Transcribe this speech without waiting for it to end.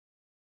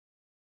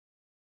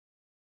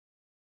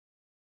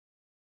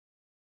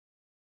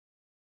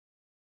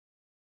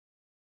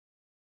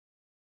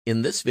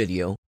In this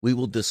video, we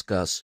will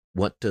discuss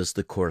what does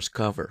the course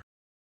cover.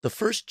 The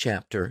first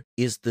chapter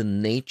is the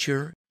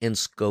nature and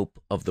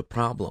scope of the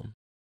problem.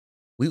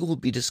 We will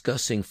be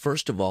discussing,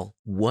 first of all,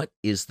 what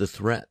is the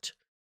threat,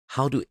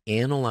 how to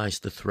analyze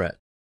the threat,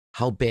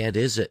 how bad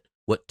is it,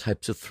 what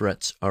types of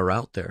threats are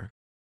out there,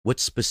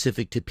 what's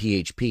specific to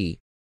PHP,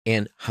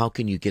 and how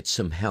can you get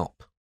some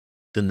help.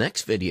 The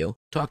next video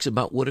talks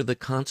about what are the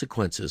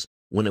consequences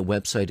when a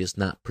website is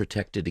not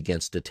protected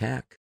against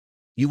attack.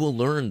 You will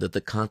learn that the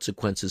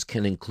consequences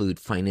can include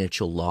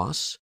financial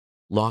loss,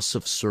 loss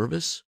of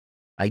service,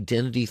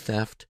 identity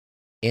theft,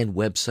 and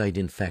website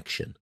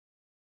infection.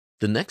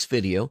 The next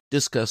video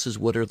discusses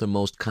what are the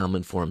most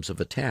common forms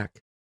of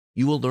attack.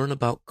 You will learn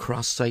about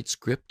cross-site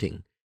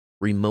scripting,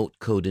 remote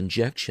code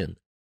injection,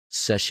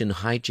 session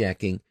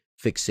hijacking,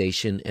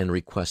 fixation and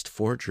request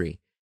forgery,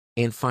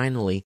 and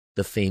finally,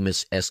 the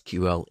famous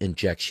SQL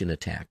injection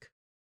attack.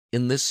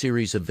 In this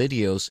series of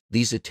videos,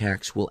 these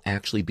attacks will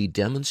actually be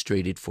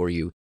demonstrated for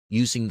you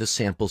using the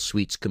Sample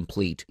Suites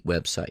Complete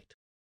website.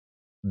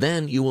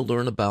 Then you will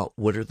learn about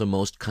what are the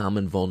most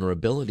common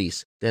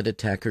vulnerabilities that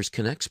attackers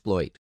can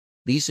exploit.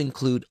 These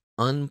include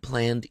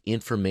unplanned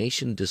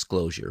information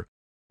disclosure,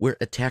 where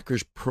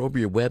attackers probe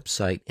your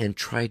website and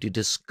try to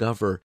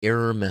discover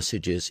error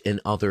messages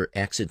and other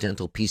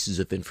accidental pieces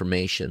of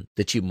information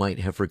that you might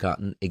have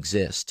forgotten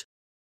exist.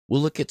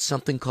 We'll look at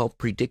something called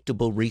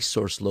predictable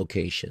resource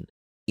location,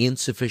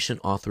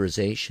 insufficient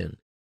authorization,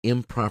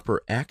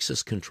 improper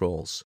access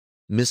controls,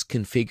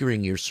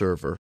 misconfiguring your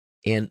server,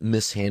 and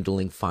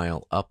mishandling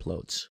file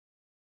uploads.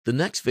 The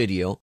next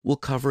video will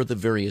cover the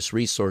various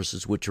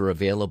resources which are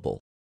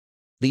available.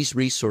 These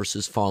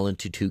resources fall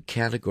into two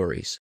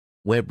categories: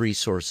 web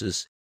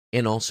resources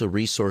and also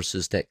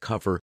resources that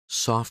cover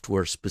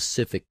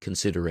software-specific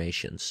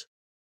considerations.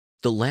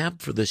 The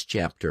lab for this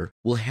chapter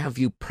will have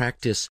you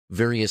practice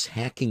various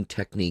hacking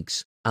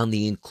techniques on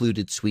the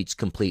included Suites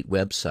Complete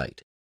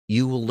website.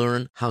 You will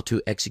learn how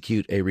to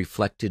execute a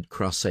reflected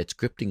cross-site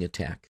scripting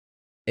attack,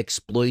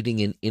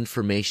 exploiting an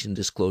information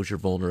disclosure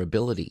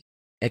vulnerability,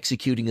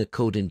 executing a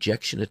code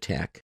injection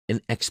attack,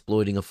 and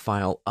exploiting a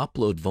file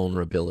upload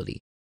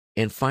vulnerability,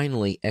 and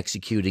finally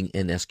executing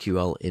an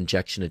SQL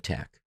injection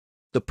attack.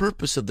 The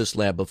purpose of this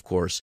lab, of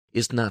course,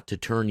 is not to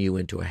turn you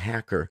into a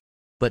hacker,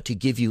 but to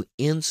give you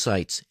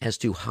insights as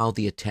to how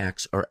the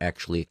attacks are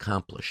actually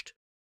accomplished.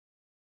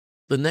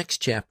 The next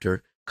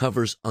chapter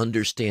covers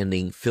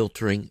understanding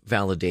filtering,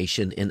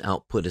 validation, and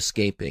output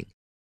escaping.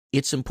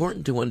 It's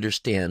important to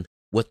understand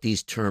what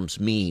these terms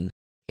mean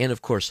and,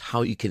 of course,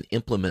 how you can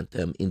implement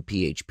them in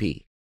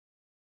PHP.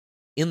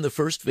 In the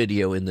first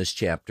video in this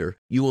chapter,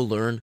 you will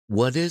learn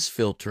what is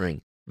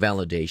filtering,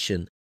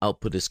 validation,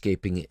 output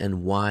escaping,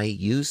 and why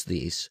use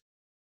these.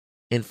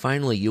 And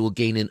finally, you will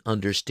gain an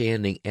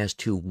understanding as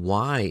to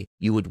why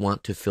you would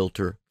want to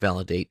filter,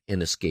 validate,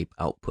 and escape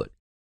output.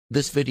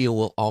 This video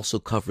will also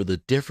cover the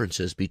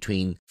differences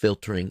between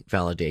filtering,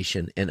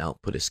 validation, and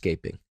output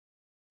escaping.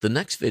 The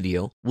next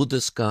video will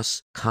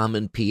discuss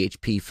common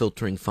PHP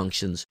filtering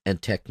functions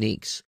and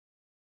techniques.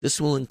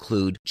 This will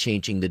include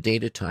changing the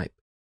data type,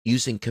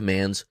 using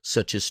commands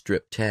such as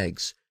strip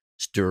tags,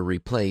 stir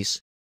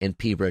replace, and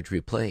preg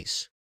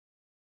replace.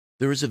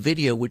 There is a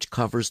video which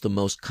covers the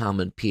most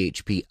common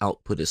PHP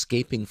output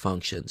escaping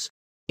functions.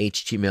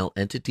 HTML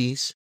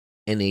entities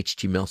and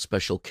HTML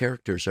special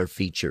characters are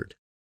featured.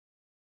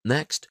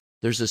 Next,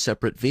 there's a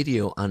separate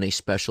video on a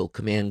special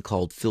command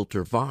called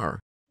filter var,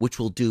 which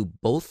will do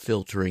both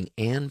filtering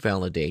and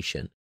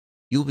validation.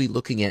 You'll be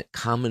looking at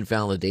common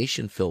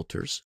validation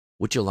filters,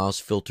 which allows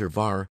filter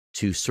var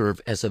to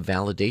serve as a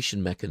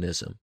validation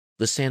mechanism.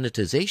 The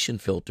sanitization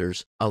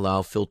filters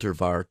allow filter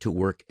var to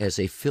work as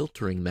a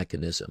filtering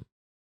mechanism.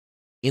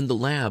 In the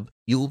lab,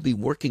 you will be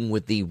working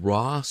with the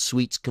raw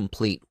Suites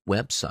Complete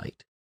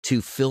website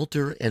to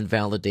filter and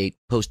validate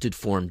posted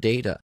form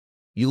data.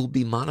 You will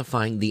be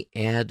modifying the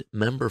add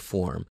member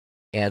form,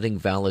 adding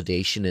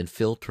validation and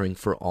filtering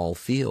for all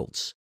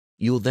fields.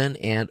 You will then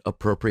add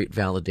appropriate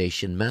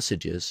validation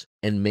messages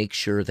and make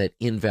sure that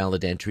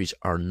invalid entries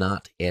are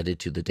not added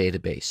to the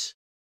database.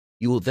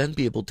 You will then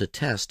be able to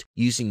test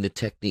using the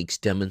techniques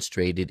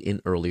demonstrated in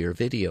earlier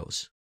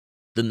videos.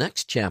 The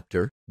next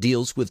chapter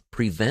deals with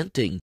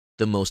preventing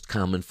the most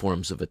common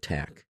forms of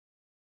attack.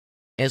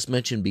 As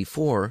mentioned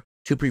before,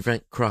 to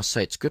prevent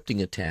cross-site scripting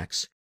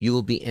attacks, you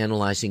will be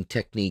analyzing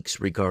techniques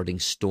regarding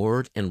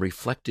stored and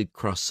reflected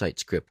cross-site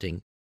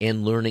scripting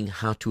and learning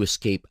how to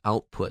escape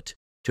output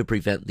to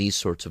prevent these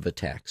sorts of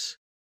attacks.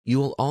 You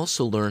will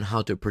also learn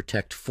how to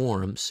protect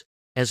forms,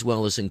 as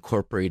well as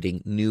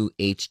incorporating new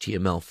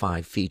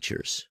HTML5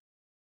 features.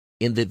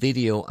 In the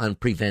video on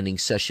preventing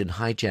session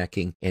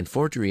hijacking and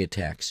forgery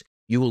attacks,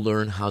 you will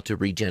learn how to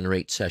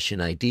regenerate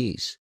session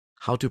IDs,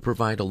 how to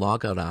provide a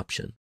logout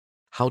option,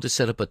 how to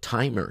set up a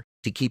timer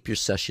to keep your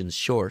sessions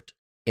short,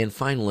 and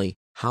finally,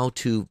 how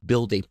to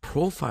build a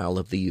profile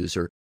of the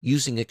user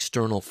using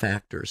external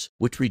factors,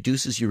 which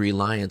reduces your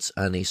reliance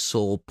on a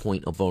sole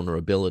point of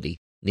vulnerability,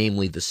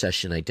 namely the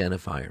session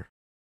identifier.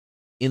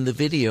 In the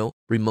video,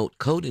 Remote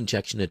Code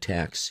Injection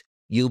Attacks,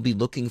 you'll be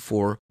looking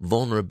for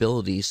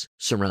vulnerabilities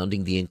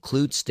surrounding the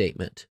include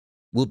statement.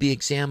 We'll be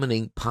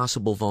examining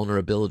possible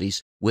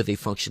vulnerabilities with a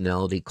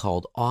functionality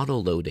called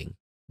auto-loading.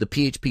 The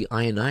PHP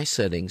INI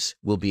settings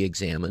will be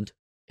examined.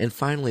 And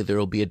finally, there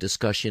will be a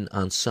discussion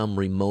on some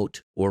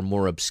remote or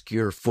more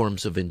obscure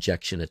forms of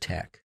injection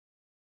attack.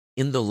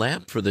 In the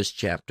lab for this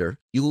chapter,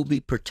 you will be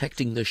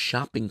protecting the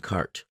shopping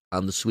cart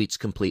on the Suites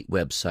Complete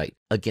website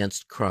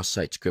against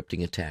cross-site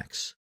scripting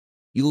attacks.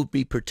 You will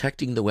be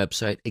protecting the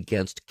website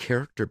against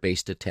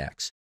character-based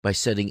attacks by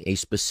setting a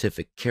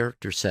specific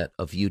character set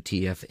of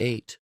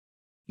UTF-8.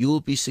 You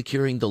will be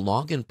securing the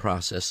login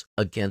process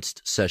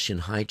against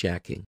session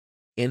hijacking.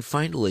 And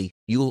finally,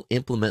 you will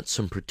implement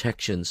some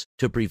protections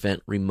to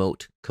prevent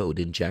remote code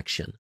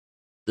injection.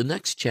 The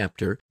next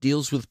chapter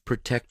deals with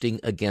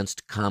protecting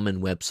against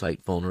common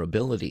website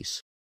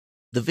vulnerabilities.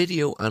 The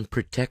video on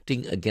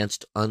protecting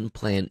against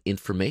unplanned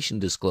information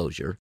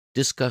disclosure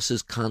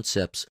discusses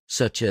concepts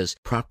such as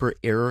proper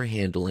error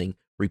handling,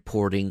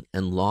 reporting,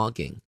 and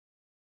logging.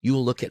 You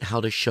will look at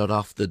how to shut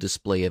off the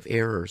display of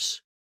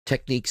errors.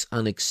 Techniques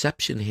on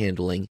exception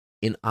handling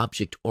in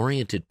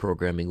object-oriented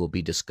programming will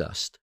be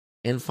discussed.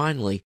 And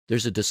finally,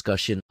 there's a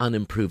discussion on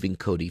improving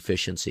code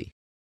efficiency.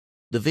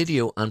 The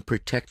video on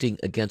protecting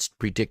against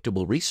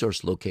predictable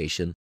resource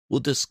location will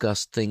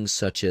discuss things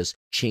such as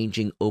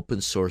changing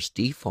open source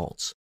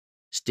defaults,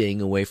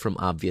 staying away from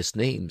obvious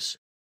names,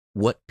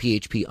 what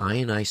PHP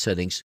INI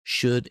settings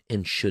should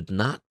and should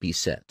not be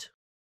set,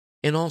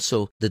 and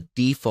also the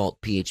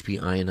default PHP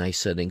INI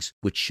settings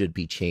which should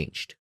be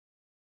changed.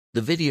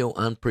 The video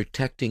on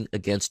protecting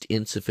against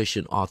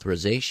insufficient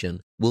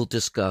authorization will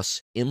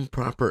discuss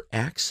improper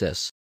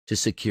access to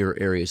secure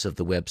areas of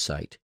the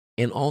website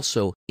and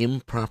also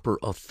improper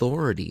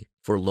authority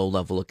for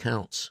low-level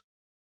accounts.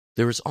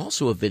 There is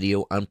also a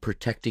video on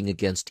protecting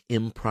against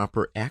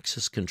improper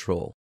access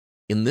control.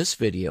 In this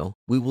video,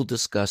 we will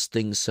discuss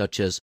things such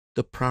as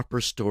the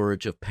proper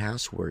storage of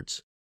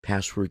passwords,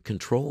 password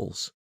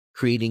controls,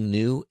 creating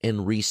new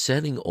and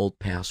resetting old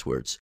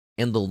passwords,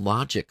 and the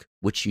logic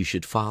which you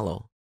should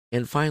follow.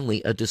 And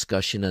finally, a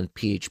discussion on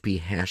PHP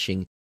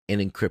hashing and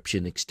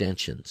encryption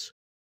extensions.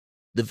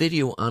 The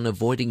video on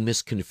avoiding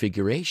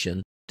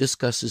misconfiguration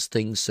discusses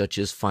things such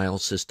as file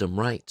system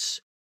rights,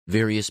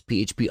 various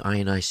PHP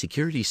INI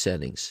security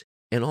settings,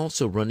 and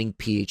also running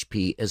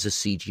PHP as a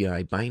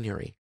CGI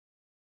binary.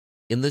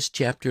 In this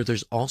chapter,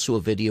 there's also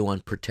a video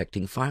on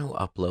protecting file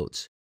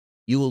uploads.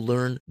 You will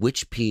learn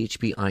which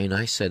PHP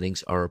INI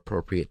settings are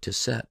appropriate to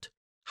set,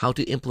 how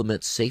to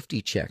implement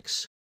safety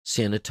checks,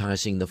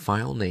 sanitizing the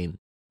file name,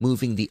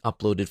 moving the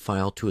uploaded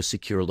file to a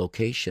secure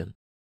location,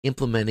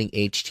 implementing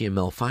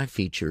HTML5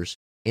 features,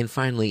 and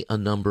finally a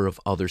number of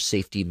other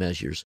safety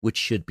measures which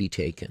should be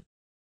taken.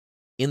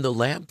 In the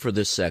lab for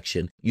this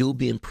section, you'll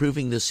be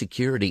improving the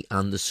security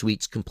on the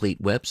Suites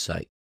Complete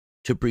website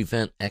to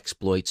prevent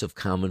exploits of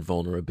common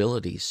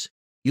vulnerabilities.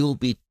 You'll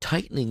be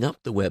tightening up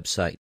the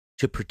website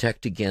to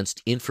protect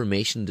against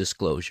information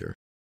disclosure,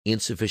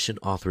 insufficient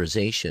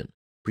authorization,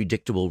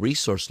 predictable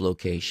resource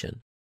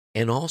location,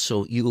 and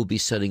also you will be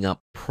setting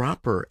up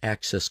proper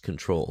access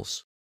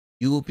controls.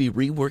 You will be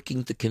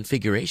reworking the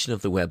configuration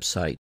of the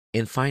website,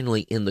 and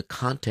finally in the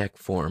contact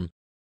form,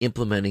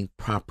 implementing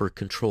proper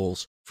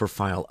controls for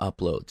file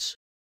uploads.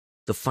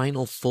 The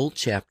final full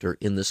chapter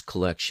in this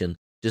collection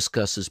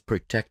discusses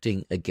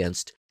protecting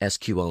against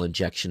SQL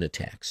injection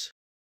attacks.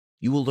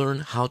 You will learn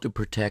how to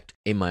protect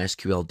a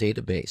MySQL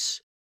database.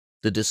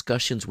 The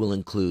discussions will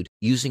include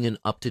using an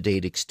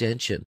up-to-date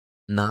extension,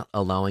 not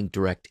allowing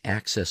direct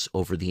access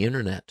over the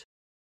internet,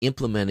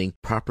 implementing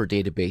proper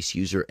database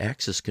user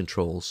access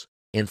controls,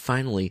 and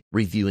finally,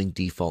 reviewing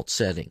default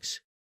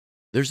settings.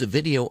 There's a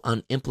video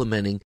on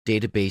implementing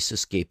database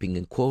escaping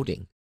and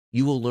quoting.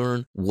 You will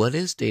learn what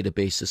is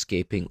database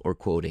escaping or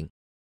quoting,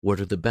 what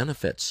are the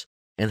benefits,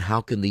 and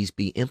how can these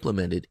be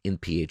implemented in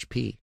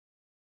PHP.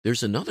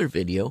 There's another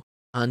video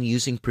on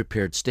using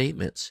prepared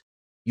statements.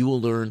 You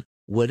will learn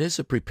what is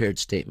a prepared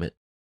statement,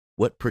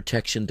 what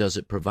protection does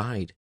it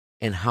provide,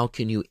 and how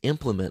can you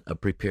implement a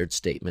prepared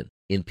statement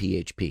in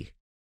PHP.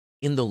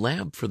 In the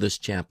lab for this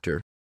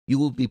chapter, you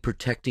will be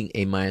protecting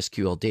a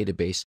MySQL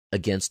database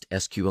against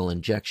SQL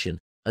injection,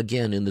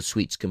 again in the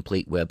Suites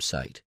Complete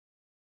website.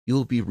 You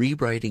will be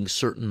rewriting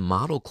certain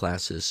model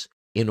classes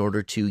in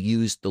order to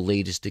use the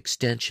latest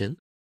extension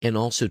and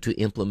also to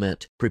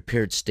implement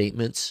prepared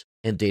statements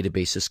and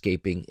database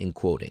escaping and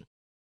quoting.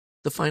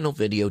 The final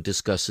video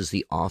discusses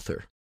the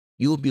author.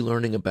 You will be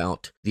learning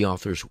about the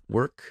author's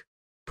work,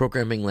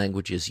 programming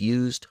languages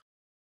used,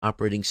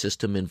 operating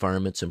system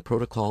environments and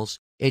protocols,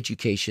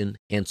 education,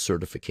 and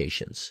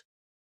certifications.